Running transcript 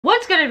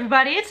What's good,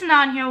 everybody? It's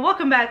Nan here.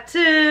 Welcome back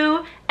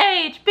to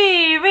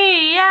HB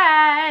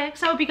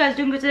Reacts. I hope you guys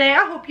doing good today.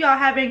 I hope y'all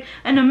having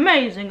an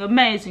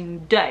amazing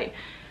day.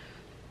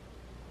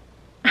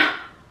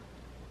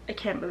 I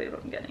can't believe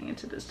I'm getting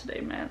into this today,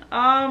 man.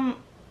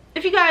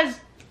 If you guys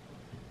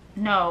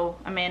know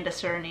Amanda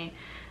Cerny,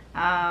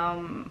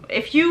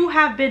 if you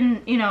have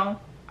been, you know,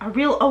 a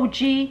real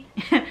OG, you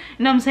know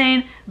what I'm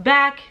saying,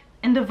 back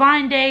in the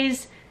Vine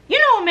days, you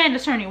know Amanda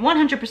Cerny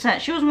 100%.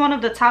 She was one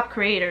of the top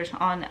creators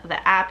on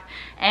the app,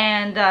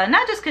 and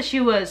not just because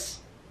she was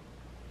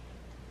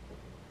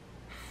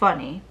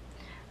funny,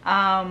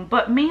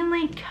 but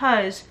mainly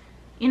because,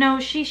 you know,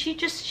 she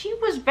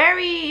was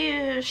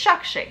very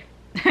shakshy,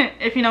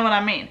 if you know what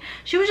I mean.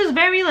 She was just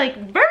very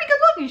good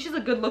looking. She's a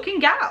good looking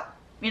gal,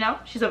 you know.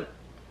 She's a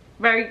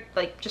very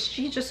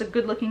she's just a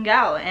good looking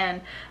gal,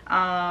 and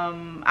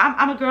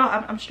I'm a girl.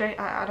 I'm straight.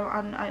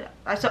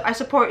 I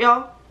support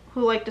y'all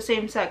who like the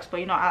same sex,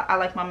 but you know, I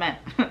like my men.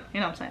 You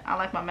know what I'm saying? I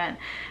like my men.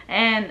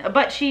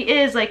 But she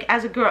is, like,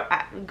 as a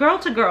girl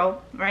to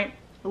girl, right,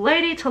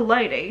 lady to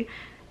lady,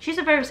 she's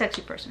a very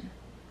sexy person.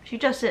 She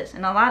just is,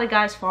 and a lot of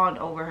guys fawned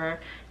over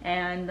her,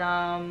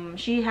 and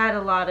she had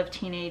a lot of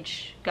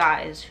teenage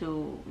guys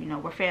who, you know,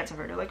 were fans of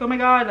her. They're like, oh my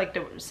god, like,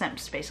 they were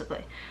simps,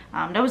 basically.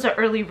 That was the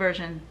early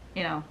version,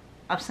 you know,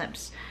 of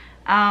simps.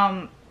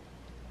 But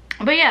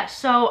yeah,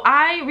 so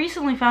I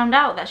recently found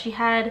out that she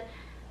had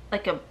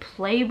like a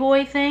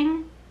Playboy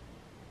thing.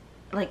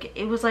 Like,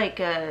 it was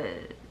like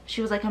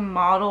she was like a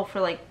model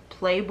for like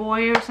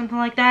Playboy or something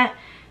like that,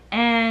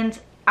 and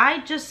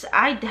I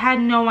had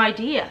no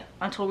idea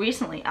until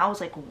recently. I was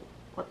like,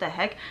 what the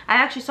heck? I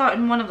actually saw it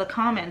in one of the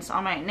comments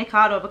on my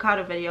Nikado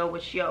Avocado video,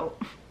 which, yo,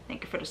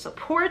 thank you for the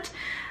support,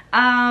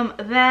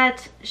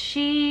 that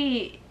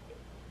she,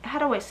 how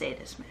do I say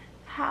this, man?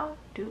 How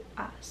do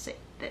I say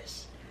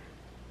this?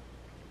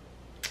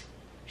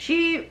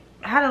 She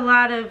had a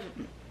lot of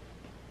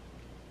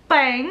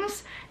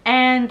things,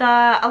 and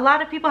a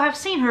lot of people have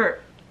seen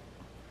her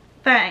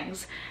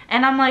things,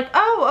 and I'm like,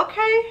 oh,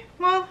 okay,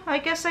 well, I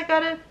guess I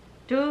gotta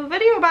do a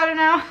video about it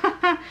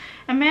now.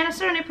 Amanda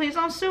Cerny, please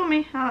don't sue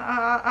me.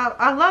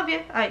 I love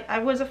you. I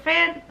was a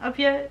fan of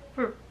you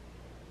for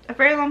a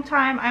very long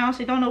time. I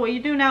honestly don't know what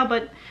you do now,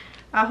 but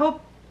I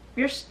hope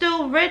you're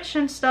still rich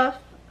and stuff.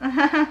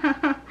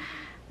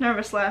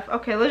 Nervous laugh.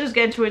 Okay, let's just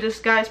get into it.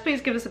 Just, guys,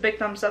 please give us a big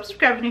thumbs up,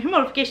 subscribe and hit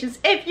notifications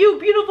if you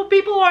beautiful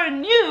people are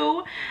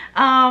new,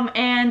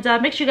 and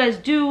make sure you guys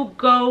do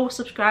go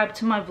subscribe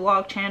to my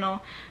vlog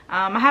channel.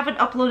 I haven't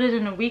uploaded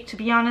in a week, to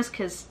be honest,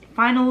 because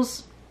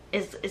finals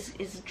is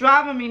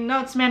driving me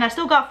nuts, man. I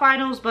still got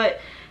finals, but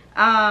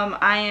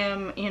I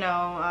am, you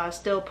know,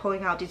 still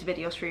pulling out these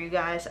videos for you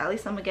guys. At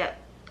least I'm gonna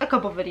get a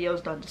couple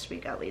videos done this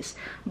week, at least.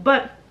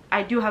 But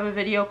I do have a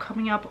video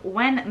coming up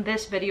when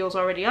this video is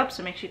already up,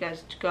 so make sure you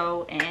guys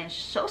go and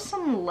show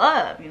some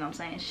love, you know what I'm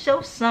saying?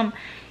 Show some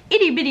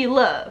itty bitty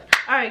love.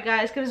 Alright,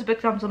 guys, give us a big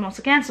thumbs up once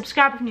again.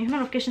 Subscribe for new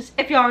notifications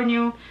if you are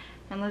new.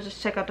 And let's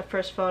just check out the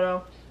first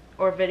photo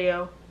or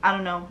video. I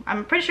don't know.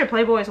 I'm pretty sure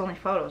Playboy is only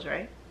photos,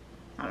 right?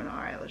 I don't know.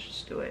 Alright, let's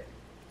just do it.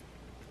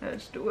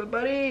 Let's do it,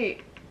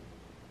 buddy.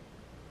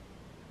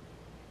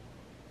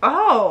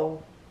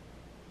 Oh.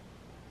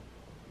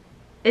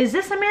 Is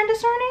this Amanda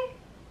Cerny?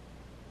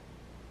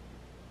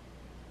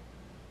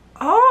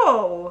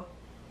 Oh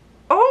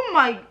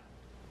my,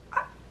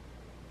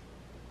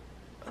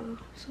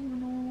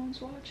 someone, no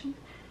one's watching.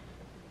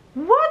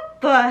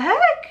 What the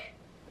heck?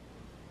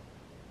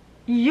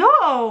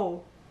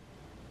 Yo,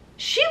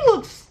 she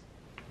looks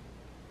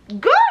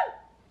good.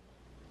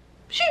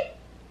 She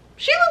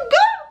looked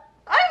good.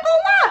 I ain't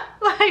gonna lie.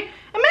 Like,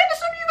 Amanda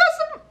Cerny, you got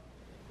some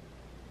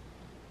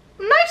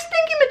nice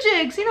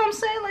thingy-majigs, you know what I'm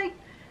saying? Like,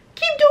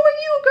 keep doing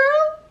you,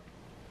 girl.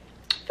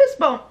 Fist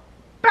bump.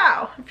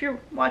 Bow. If you're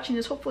watching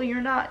this, hopefully you're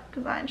not,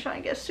 because I ain't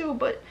trying to get sued,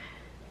 but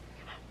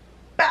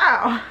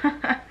bow.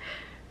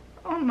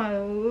 Oh my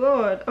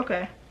lord.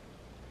 Okay.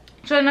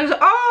 So next,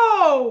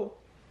 oh,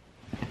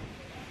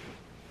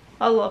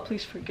 Allah,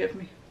 please forgive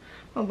me.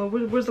 Allah,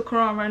 where's the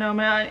Quran right now,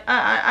 man?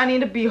 I need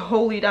to be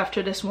holied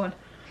after this one.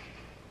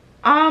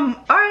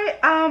 Alright,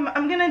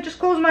 I'm gonna just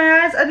close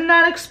my eyes. I did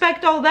not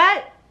expect all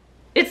that.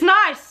 It's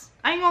nice.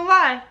 I ain't gonna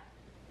lie.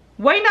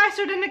 Way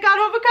nicer than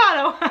Nikado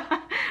Avocado.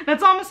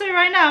 That's all I'm gonna say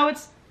right now.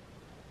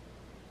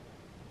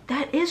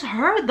 That is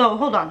her though.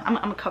 Hold on. I'm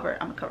gonna cover it.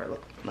 I'm gonna cover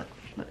it. Look.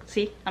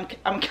 See?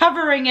 I'm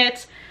covering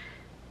it.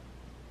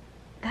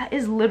 That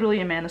is literally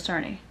Amanda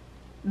Cerny.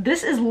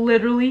 This is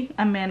literally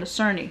Amanda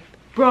Cerny.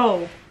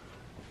 Bro.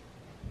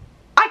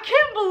 I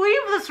can't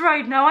believe this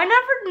right now. I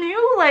never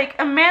knew, like,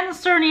 Amanda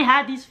Cerny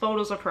had these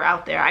photos of her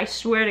out there. I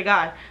swear to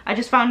God. I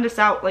just found this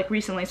out, like,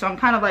 recently, so I'm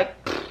kind of like,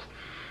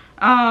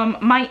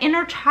 my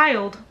inner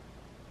child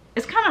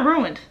is kind of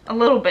ruined a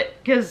little bit,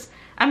 because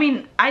I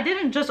mean, I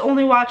didn't just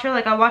only watch her.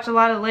 Like, I watched a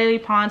lot of Lily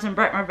Pons and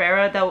Brett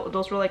Rivera.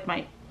 Those were like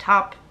my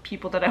top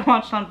people that I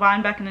watched on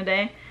Vine back in the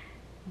day.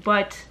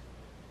 But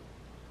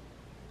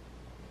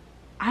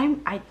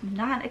I'm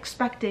not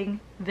expecting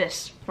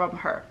this from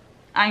her.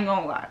 I ain't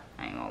gonna lie.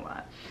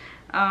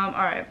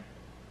 Alright.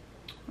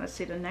 Let's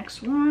see the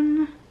next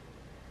one.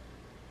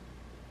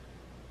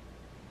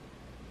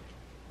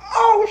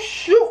 Oh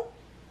shoot!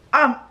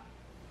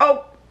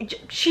 Oh,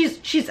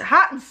 she's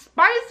hot and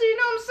spicy. You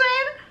know what I'm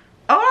saying?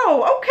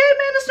 Oh, okay,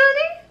 Amanda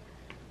Cerny.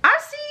 I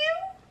see you.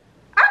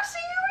 I see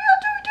you. Yeah,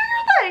 do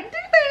your thing. Do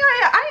your thing.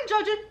 I ain't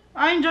judging.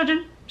 I ain't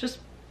judging. Just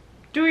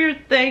do your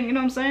thing. You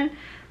know what I'm saying?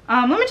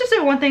 Let me just say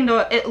one thing though.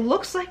 It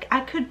looks like, I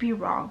could be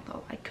wrong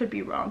though. I could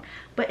be wrong,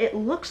 but it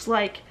looks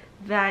like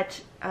that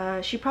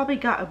she probably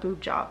got a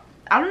boob job.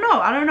 I don't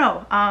know. I don't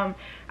know.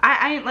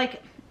 I ain't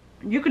like.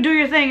 You could do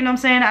your thing, you know what I'm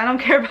saying? I don't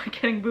care about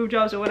getting boob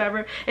jobs or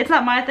whatever. It's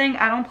not my thing.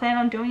 I don't plan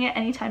on doing it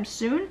anytime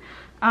soon.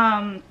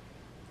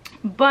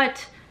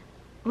 But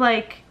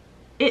like,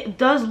 it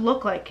does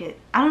look like it.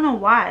 I don't know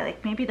why.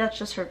 Like, maybe that's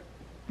just her,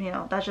 you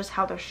know, that's just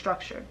how they're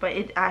structured.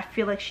 But I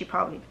feel like she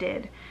probably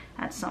did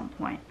at some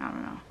point. I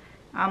don't know.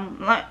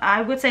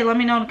 I would say let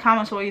me know in the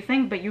comments what you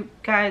think, but you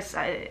guys,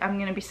 I'm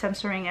gonna be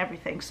censoring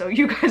everything, so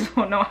you guys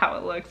won't know how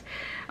it looks.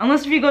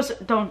 Unless if you go,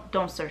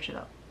 don't search it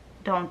up.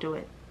 Don't do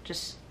it.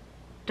 Just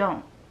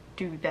don't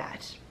do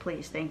that,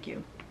 please. Thank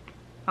you.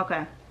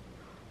 Okay.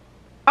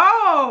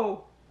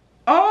 Oh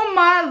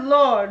my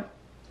lord,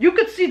 you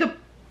could see the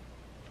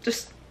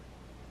just.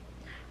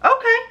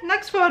 Okay,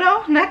 next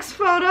photo.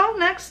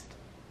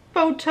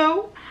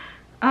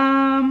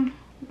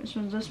 Which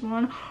one's this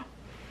one?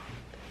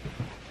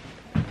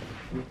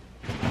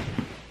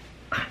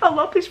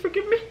 Allah, please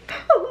forgive me.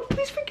 Allah,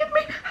 please forgive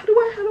me. How do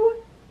I?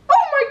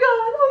 Oh my god.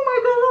 Oh my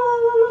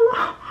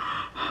god.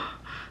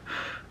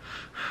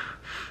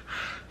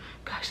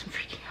 Guys, I'm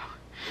freaking out.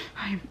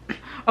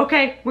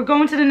 Okay, we're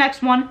going to the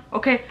next one.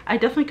 Okay, I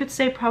definitely could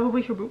say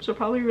probably her boobs are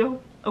probably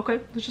real. Okay,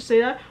 let's just say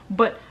that.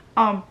 But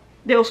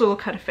they also look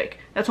kind of fake.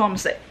 That's all I'm gonna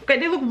say. Okay,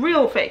 they look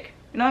real fake.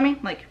 You know what I mean?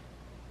 Like,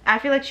 I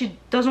feel like she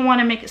doesn't want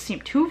to make it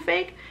seem too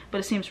fake, but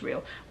it seems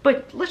real.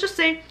 But let's just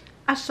say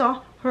I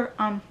saw her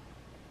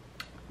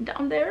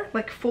down there,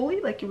 like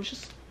fully, like it was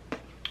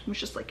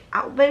just like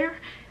out there,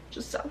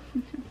 just so.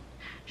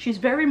 She's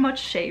very much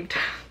shaved.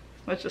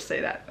 Let's just say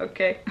that.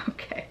 Okay.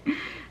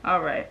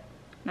 All right,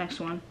 next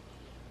one.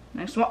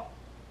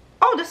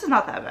 Oh, this is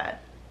not that bad.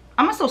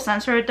 I'm gonna still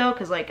censor it though,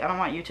 because like I don't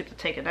want YouTube to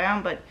take it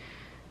down, but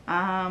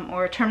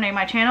or terminate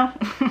my channel.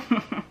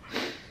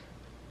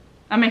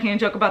 I'm making a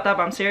joke about that,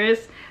 but I'm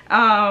serious.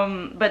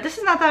 But this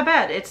is not that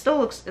bad. It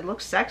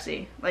looks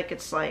sexy. Like,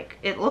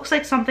 it looks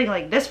like something,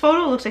 like this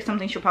photo looks like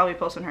something she'll probably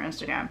post on her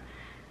Instagram,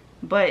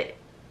 but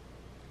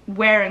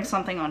wearing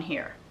something on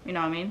here, you know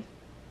what I mean?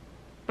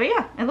 But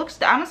yeah, it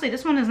looks, honestly,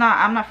 this one is not,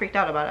 I'm not freaked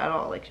out about it at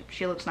all. Like,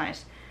 she looks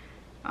nice.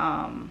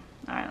 All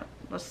right,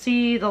 let's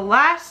see the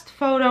last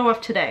photo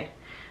of today,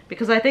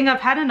 because I think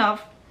I've had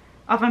enough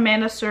of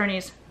Amanda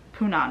Cerny's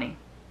punani.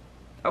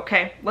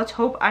 Okay, let's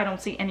hope I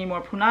don't see any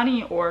more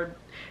punani or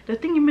the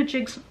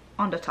thingamajigs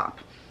on the top.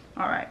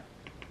 All right,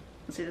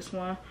 let's see this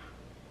one.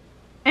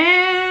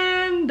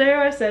 And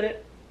there, I said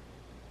it.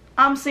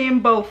 I'm seeing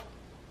both.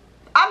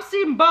 I'm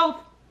seeing both.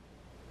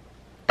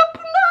 The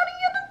punani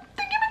and the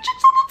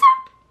thingamajigs on the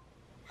top.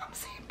 I'm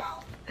seeing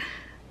both.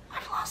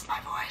 I've lost my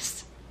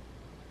voice.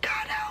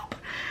 God help.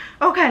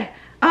 Okay,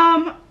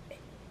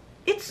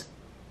 it's,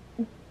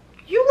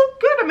 you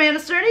look good, Amanda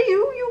Cerny.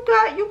 You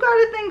got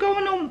a thing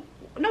going on.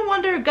 No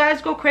wonder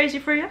guys go crazy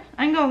for you.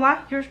 I ain't gonna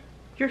lie.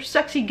 You're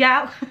sexy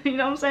gal. You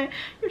know what I'm saying?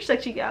 You're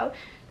sexy gal.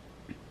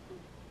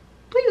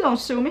 Please don't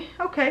sue me.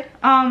 Okay.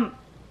 Nah,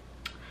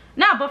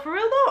 but for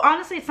real though,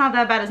 honestly, it's not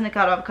that bad as Nick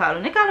Out Avocado.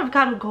 Nick Out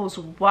Avocado goes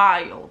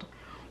wild.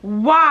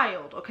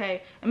 Wild,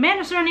 okay?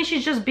 Amanda Cerny,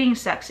 she's just being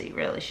sexy,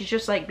 really. She's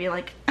just like being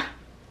like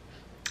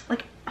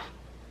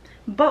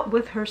but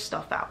with her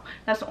stuff out.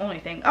 That's the only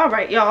thing. All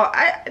right, y'all.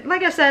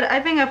 Like I said,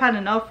 I think I've had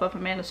enough of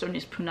Amanda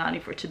Cerny's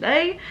punani for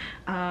today.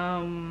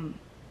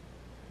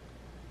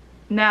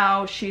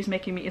 Now she's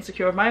making me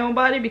insecure of my own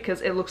body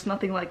because it looks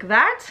nothing like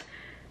that.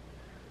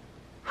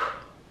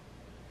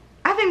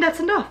 I think that's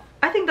enough.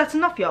 I think that's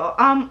enough, y'all.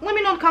 Let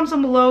me know in the comments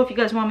down below if you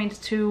guys want me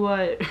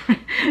to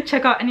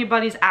check out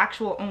anybody's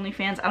actual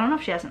OnlyFans. I don't know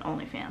if she has an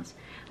OnlyFans.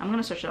 I'm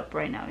gonna search it up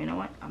right now. You know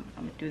what? I'm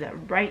gonna do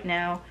that right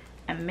now.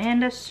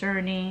 Amanda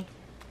Cerny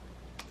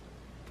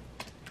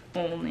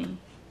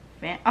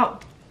OnlyFans. Oh,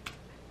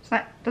 it's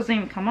not, doesn't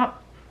even come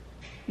up.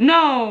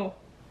 No,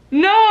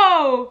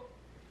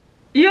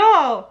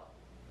 y'all.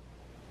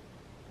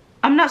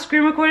 I'm not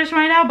screen recording this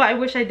right now, but I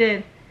wish I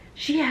did.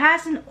 She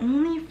has an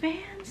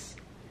OnlyFans?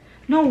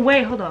 No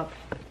way, hold up.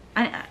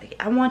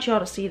 I want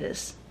y'all to see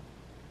this.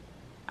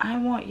 I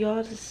want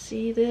y'all to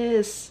see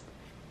this.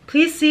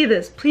 Please see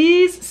this.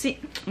 Please see.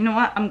 You know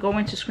what? I'm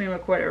going to screen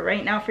record it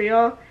right now for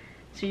y'all,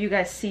 so you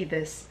guys see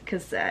this.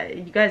 Because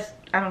you guys,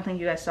 I don't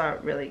think you guys saw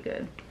it really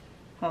good.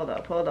 Hold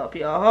up,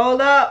 y'all.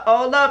 Hold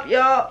up,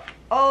 y'all.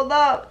 Hold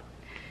up.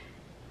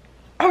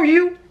 Are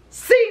you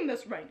seeing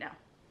this right now?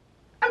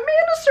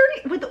 Amanda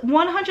Cerny with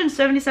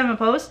 177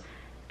 posts.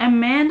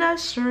 Amanda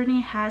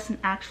Cerny has an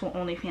actual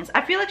OnlyFans.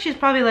 I feel like she's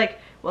probably like,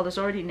 well, there's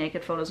already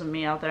naked photos of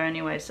me out there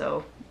anyway,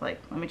 so like,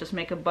 let me just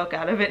make a buck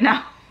out of it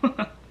now.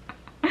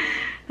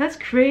 That's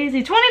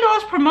crazy.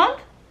 $20 per month?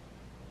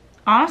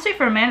 Honestly,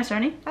 for Amanda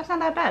Cerny, that's not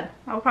that bad.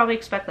 I would probably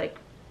expect like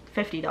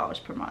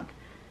 $50 per month.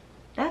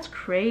 That's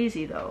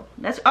crazy though.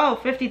 That's, oh,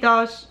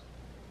 $50,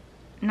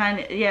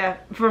 yeah,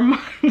 per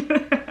month.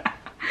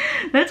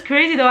 That's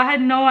crazy though. I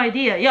had no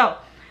idea. Yo,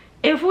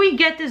 if we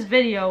get this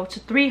video to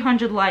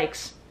 300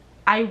 likes,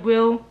 I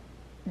will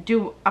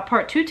do a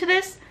part 2 to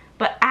this,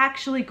 but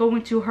actually go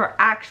into her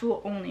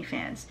actual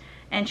OnlyFans.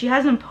 And she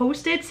hasn't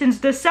posted since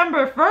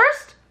December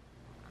 1st?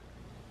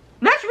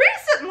 That's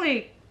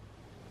recently!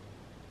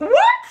 What?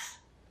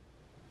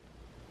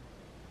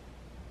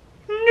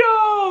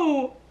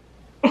 No!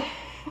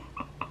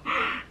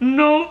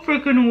 No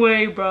freaking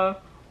way, bro.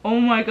 Oh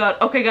my god.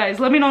 Okay, guys,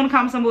 let me know in the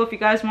comments down below if you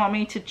guys want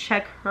me to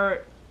check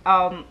her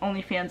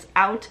OnlyFans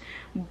out.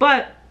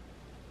 But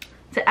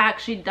to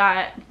actually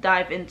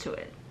dive into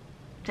it.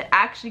 To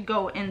actually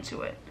go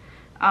into it.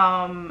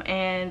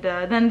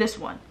 Then this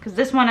one. Because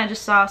this one I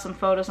just saw some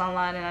photos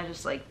online and I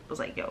just like was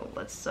like, yo,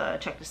 let's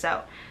check this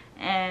out.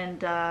 And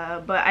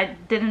but I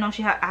didn't know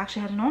she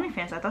actually had an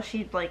OnlyFans. I thought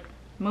she like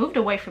moved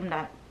away from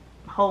that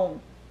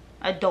whole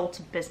adult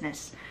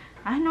business.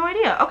 I had no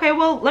idea. Okay,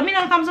 well, let me know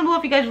in the comments below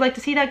if you guys would like to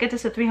see that. Get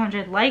this to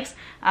 300 likes.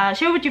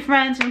 Share it with your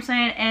friends, you know what I'm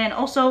saying? And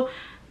also,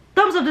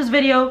 thumbs up this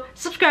video.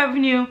 Subscribe if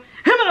you're new.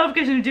 Hit my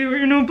notification too,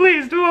 you know,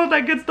 please do all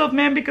that good stuff,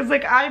 man. Because,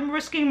 like, I'm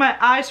risking my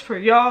eyes for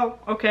y'all,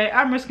 okay?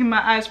 I'm risking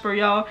my eyes for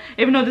y'all.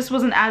 Even though this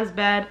wasn't as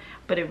bad,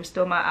 but it was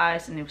still my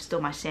eyes and it was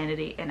still my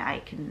sanity. And I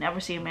can never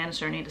see Amanda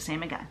Cerny the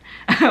same again,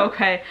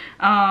 okay?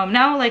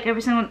 Now, like,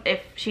 every single,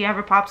 if she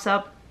ever pops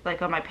up,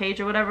 like on my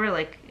page or whatever,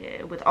 like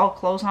with all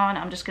clothes on,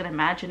 I'm just gonna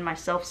imagine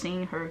myself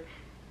seeing her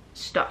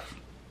stuff,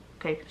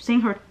 okay,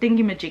 seeing her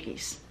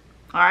thingy-majiggies.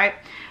 All right,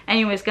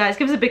 anyways, guys,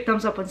 give us a big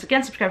thumbs up once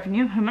again. Subscribe if you're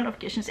new, hit my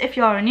notifications if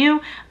you are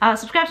new.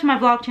 Subscribe to my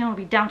vlog channel,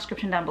 it'll be down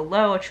description down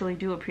below. I truly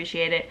do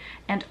appreciate it.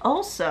 And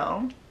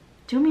also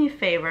do me a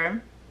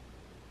favor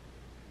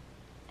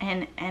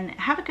and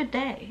have a good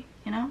day,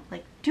 you know,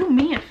 like do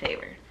me a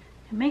favor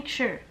and make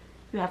sure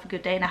you have a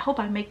good day, and I hope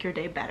I make your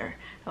day better,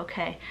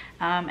 okay?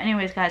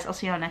 Anyways, guys, I'll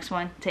see you on the next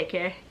one. Take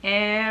care,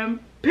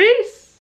 and peace!